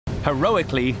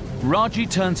Heroically, Raji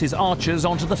turns his archers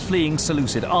onto the fleeing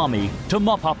Seleucid army to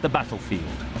mop up the battlefield,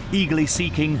 eagerly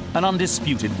seeking an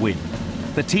undisputed win.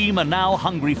 The team are now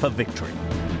hungry for victory.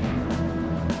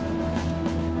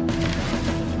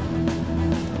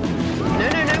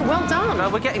 No, well done. No,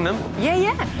 we're getting them.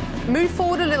 Yeah. Move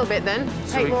forward a little bit then.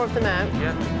 Take more of them out.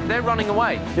 Yeah. They're running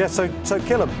away. Yeah, so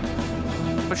kill them.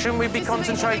 But shouldn't we be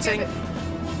concentrating?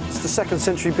 It's the 2nd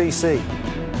century BC.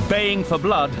 Baying for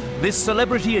blood, this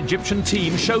celebrity Egyptian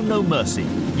team show no mercy.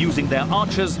 Using their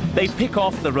archers, they pick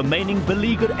off the remaining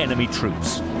beleaguered enemy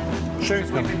troops. Shoot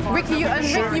them. Ricky,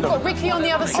 you've got Ricky on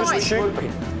the other side. Shoot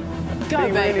them. Go,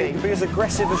 baby. Be as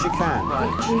aggressive as you can.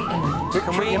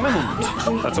 Victory imminent.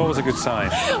 That's always a good sign.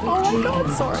 Oh, my God,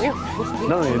 sorry.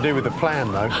 Nothing to do with the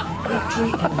plan, though.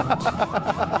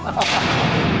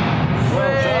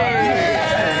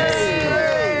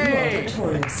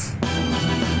 Victorious.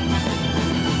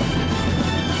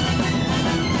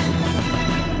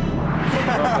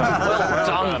 Well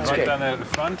done, Right down there at the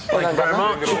front. Thank you very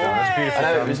much.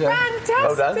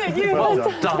 Fantastic. Well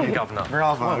done, Governor.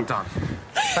 Bravo. Well done.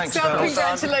 Thanks, So,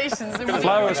 congratulations.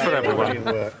 Flowers for everyone.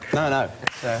 No.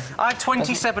 I had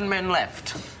 27 men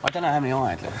left. I don't know how many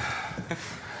I had left.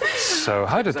 So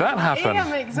how did that happen?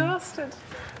 I'm exhausted.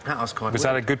 That was quite. Was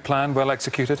that a good plan, well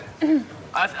executed?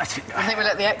 I think we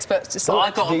let the experts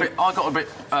decide. I got a bit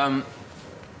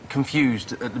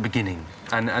confused at the beginning,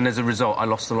 and as a result, I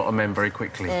lost a lot of men very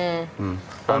quickly.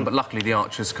 But luckily, the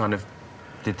archers kind of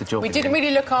did the job. We didn't really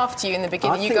look after you in the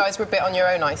beginning. You guys were a bit on your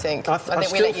own, I think. I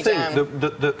think we let you down.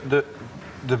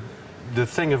 The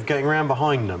thing of getting around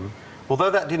behind them, although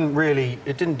that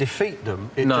didn't defeat them,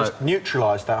 it just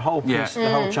neutralised that whole piece, the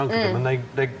whole chunk of them, and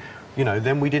they you know,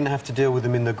 then we didn't have to deal with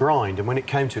them in the grind, and when it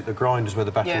came to it, the grind is where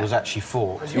the battle was actually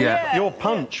fought. Your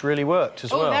punch really worked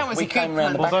as well. That was we came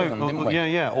round the back of them, didn't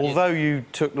we? Although you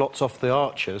took lots off the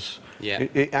archers,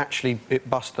 it actually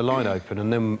bust the line open,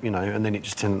 and then and then it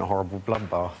just turned into a horrible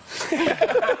bloodbath.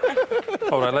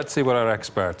 All right, let's see what our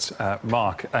experts,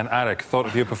 Mark and Eric, thought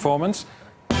of your performance.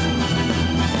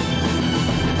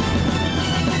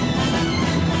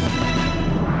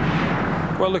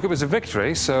 Well, look, it was a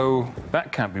victory, so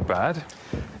that can't be bad.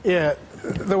 Yeah,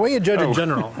 the way you judge a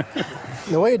general,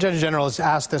 the way you judge a general is to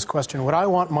ask this question: would I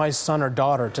want my son or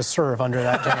daughter to serve under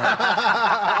that general?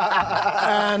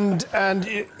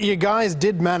 and you guys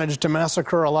did manage to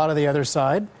massacre a lot of the other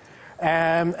side,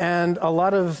 and a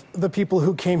lot of the people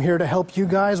who came here to help you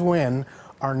guys win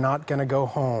are not going to go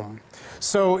home.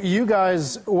 So you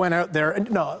guys went out there, and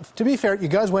no, to be fair, you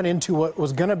guys went into what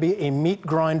was going to be a meat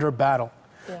grinder battle.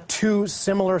 Two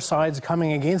similar sides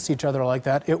coming against each other like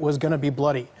that, it was going to be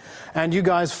bloody. And you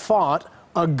guys fought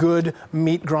a good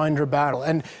meat grinder battle.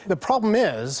 And the problem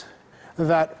is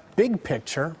that, big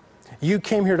picture, you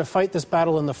came here to fight this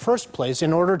battle in the first place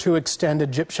in order to extend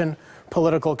Egyptian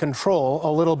political control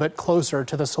a little bit closer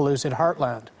to the Seleucid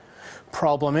heartland.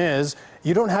 Problem is,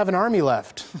 you don't have an army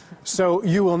left. So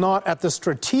you will not, at the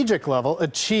strategic level,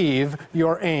 achieve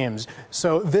your aims.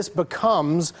 So this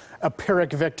becomes a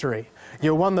Pyrrhic victory.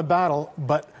 You won the battle,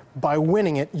 but by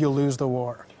winning it, you lose the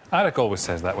war. Eric always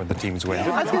says that when the teams win.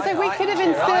 I was going to say, we could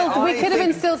have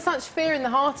instilled such fear in the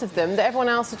heart of them that everyone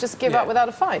else would just give up without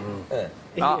a fight.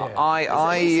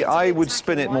 I would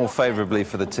spin it more favourably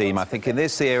for the team. I think in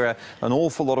this era, an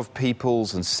awful lot of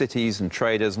peoples and cities and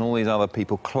traders and all these other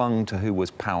people clung to who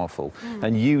was powerful.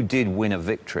 And you did win a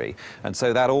victory. And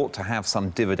so that ought to have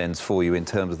some dividends for you in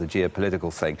terms of the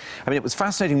geopolitical thing. I mean, it was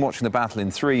fascinating watching the battle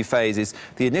in 3 phases.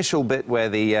 The initial bit where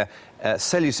the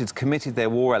Seleucids committed their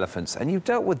war elephants, and you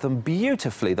dealt with them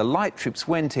beautifully. The light troops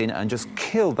went in and just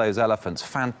killed those elephants.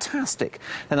 Fantastic.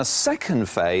 Then a second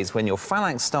phase, when your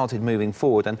phalanx started moving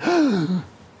forward, and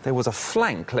there was a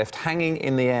flank left hanging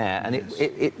in the air, and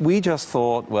we just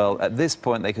thought, well, at this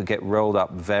point they could get rolled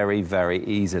up very, very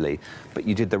easily. But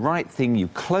you did the right thing, you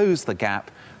closed the gap,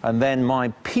 and then my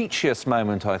peachiest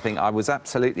moment, I think, I was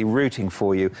absolutely rooting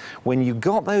for you, when you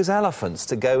got those elephants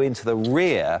to go into the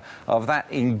rear of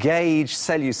that engaged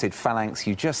Seleucid phalanx.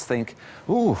 You just think,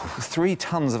 ooh, 3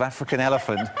 tons of African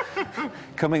elephant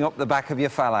coming up the back of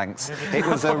your phalanx. It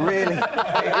was a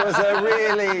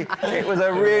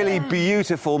really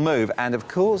beautiful move. And of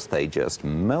course, they just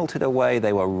melted away.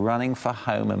 They were running for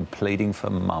home and pleading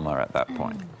for mama at that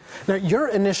point. Now, your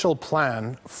initial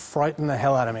plan frightened the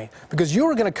hell out of me, because you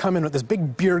were going to come in with this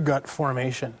big beer gut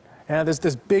formation.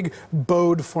 This big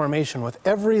bowed formation with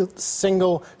every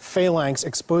single phalanx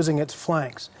exposing its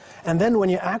flanks. And then when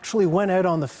you actually went out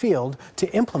on the field to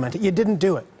implement it, you didn't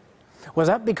do it. Was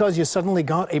that because you suddenly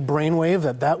got a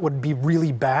brainwave that would be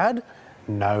really bad?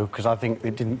 No, because I think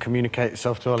it didn't communicate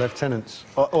itself to our lieutenants.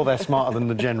 Or they're smarter than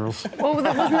the generals. Well,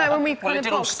 wasn't that when we Well, it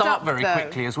did all start very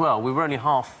quickly as well. We were only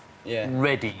half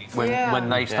ready when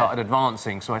they started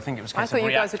advancing, so I think it was. I thought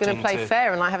you guys were going to play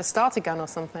fair and like have a starter gun or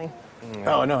something.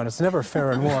 Oh no, and it's never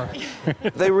fair in war.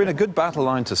 They were in a good battle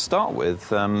line to start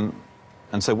with.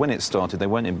 And so when it started, they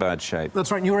weren't in bad shape.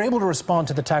 That's right. And you were able to respond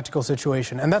to the tactical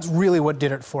situation, and that's really what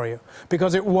did it for you,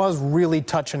 because it was really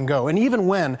touch and go. And even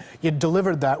when you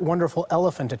delivered that wonderful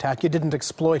elephant attack, you didn't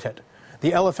exploit it.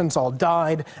 The elephants all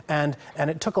died, and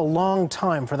it took a long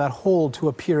time for that hole to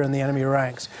appear in the enemy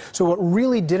ranks. So what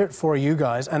really did it for you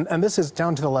guys, and this is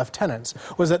down to the lieutenants,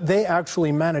 was that they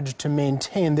actually managed to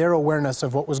maintain their awareness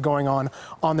of what was going on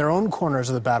their own corners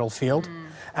of the battlefield,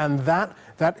 and that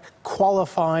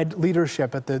qualified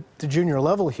leadership at the junior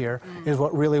level here is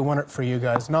what really won it for you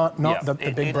guys, not the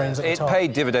big brains at the top. It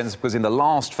paid dividends because in the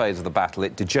last phase of the battle,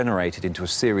 it degenerated into a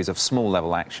series of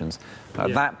small-level actions.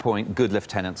 At that point, good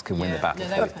lieutenants can win the battle.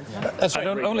 That's right.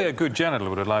 Only a good general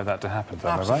would allow that to happen,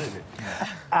 though, right?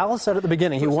 Al said at the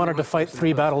beginning he wanted to fight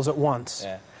 3 battles at once.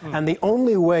 Yeah. And the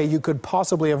only way you could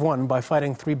possibly have won by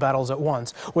fighting 3 battles at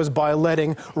once was by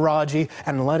letting Raji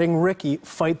and letting Ricky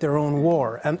fight their own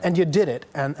war. And you did it,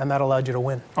 and that allowed you to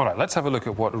win. All right, let's have a look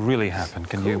at what really happened.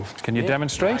 Can you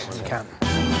demonstrate? You can.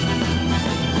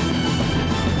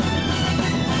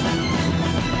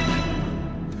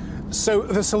 So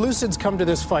the Seleucids come to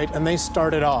this fight, and they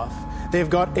start it off. They've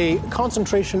got a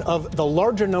concentration of the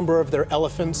larger number of their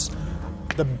elephants,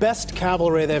 the best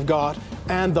cavalry they've got,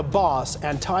 and the boss,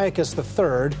 Antiochus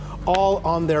III, all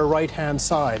on their right-hand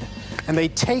side. And they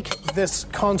take this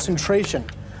concentration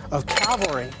of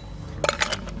cavalry,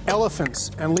 elephants,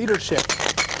 and leadership,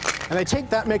 and they take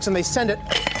that mix and they send it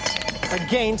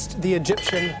against the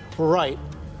Egyptian right.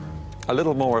 A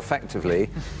little more effectively,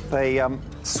 they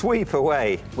sweep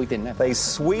away. They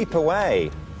sweep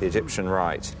away the Egyptian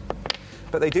right.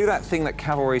 But they do that thing that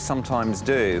cavalry sometimes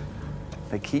do.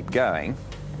 They keep going.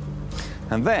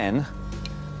 And then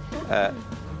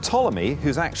Ptolemy,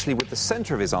 who's actually with the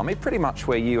centre of his army, pretty much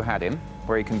where you had him,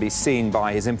 where he can be seen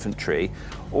by his infantry,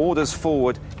 orders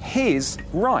forward his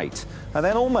right. And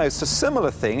then almost a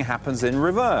similar thing happens in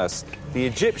reverse. The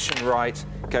Egyptian right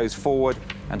goes forward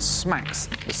and smacks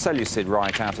the Seleucid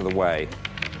right out of the way.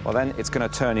 Well, then it's going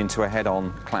to turn into a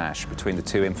head-on clash between the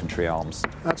 2 infantry arms.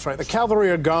 That's right. The cavalry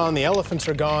are gone, the elephants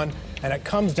are gone, and it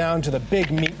comes down to the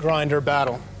big meat grinder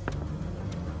battle.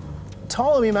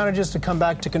 Ptolemy manages to come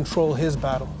back to control his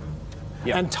battle.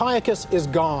 Yep. Antiochus is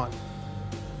gone.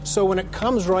 So when it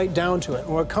comes right down to it,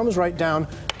 when it comes right down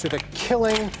to the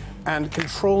killing and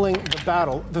controlling the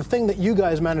battle, the thing that you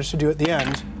guys managed to do at the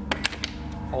end,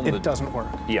 it doesn't work.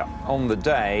 Yeah. On the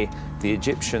day, the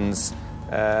Egyptians,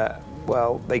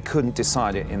 well, they couldn't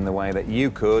decide it in the way that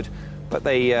you could, but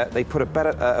they put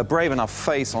a brave enough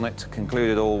face on it to conclude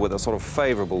it all with a sort of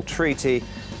favourable treaty.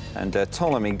 And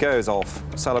Ptolemy goes off,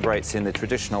 celebrates in the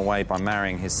traditional way by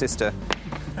marrying his sister.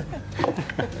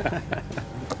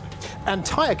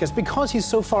 Antiochus, because he's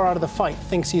so far out of the fight,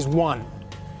 thinks he's won.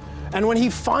 And when he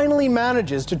finally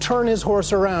manages to turn his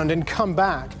horse around and come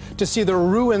back to see the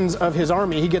ruins of his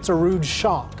army, he gets a rude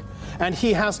shock. And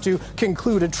he has to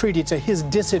conclude a treaty to his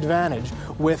disadvantage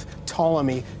with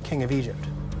Ptolemy, king of Egypt.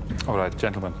 All right,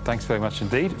 gentlemen, thanks very much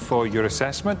indeed for your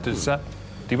assessment. Do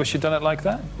you wish you'd done it like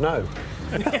that? No.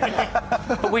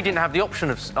 But we didn't have the option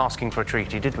of asking for a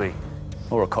treaty, did we?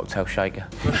 Or a cocktail shaker.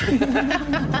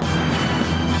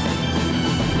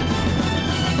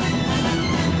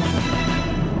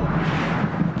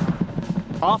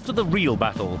 After the real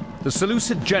battle, the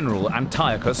Seleucid general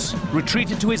Antiochus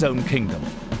retreated to his own kingdom.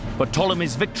 But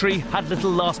Ptolemy's victory had little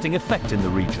lasting effect in the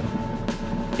region.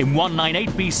 In 198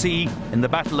 BC, in the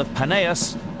Battle of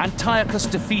Paneas, Antiochus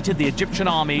defeated the Egyptian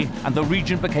army and the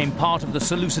region became part of the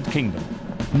Seleucid kingdom,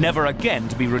 never again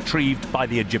to be retrieved by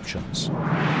the Egyptians.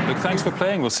 Look, thanks for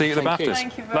playing. We'll see you at the BAFTAs.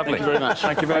 Thank you Lovely. very much.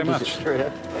 Thank you very much.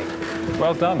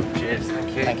 Well done. Cheers,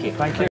 thank you. Thank you. Thank you.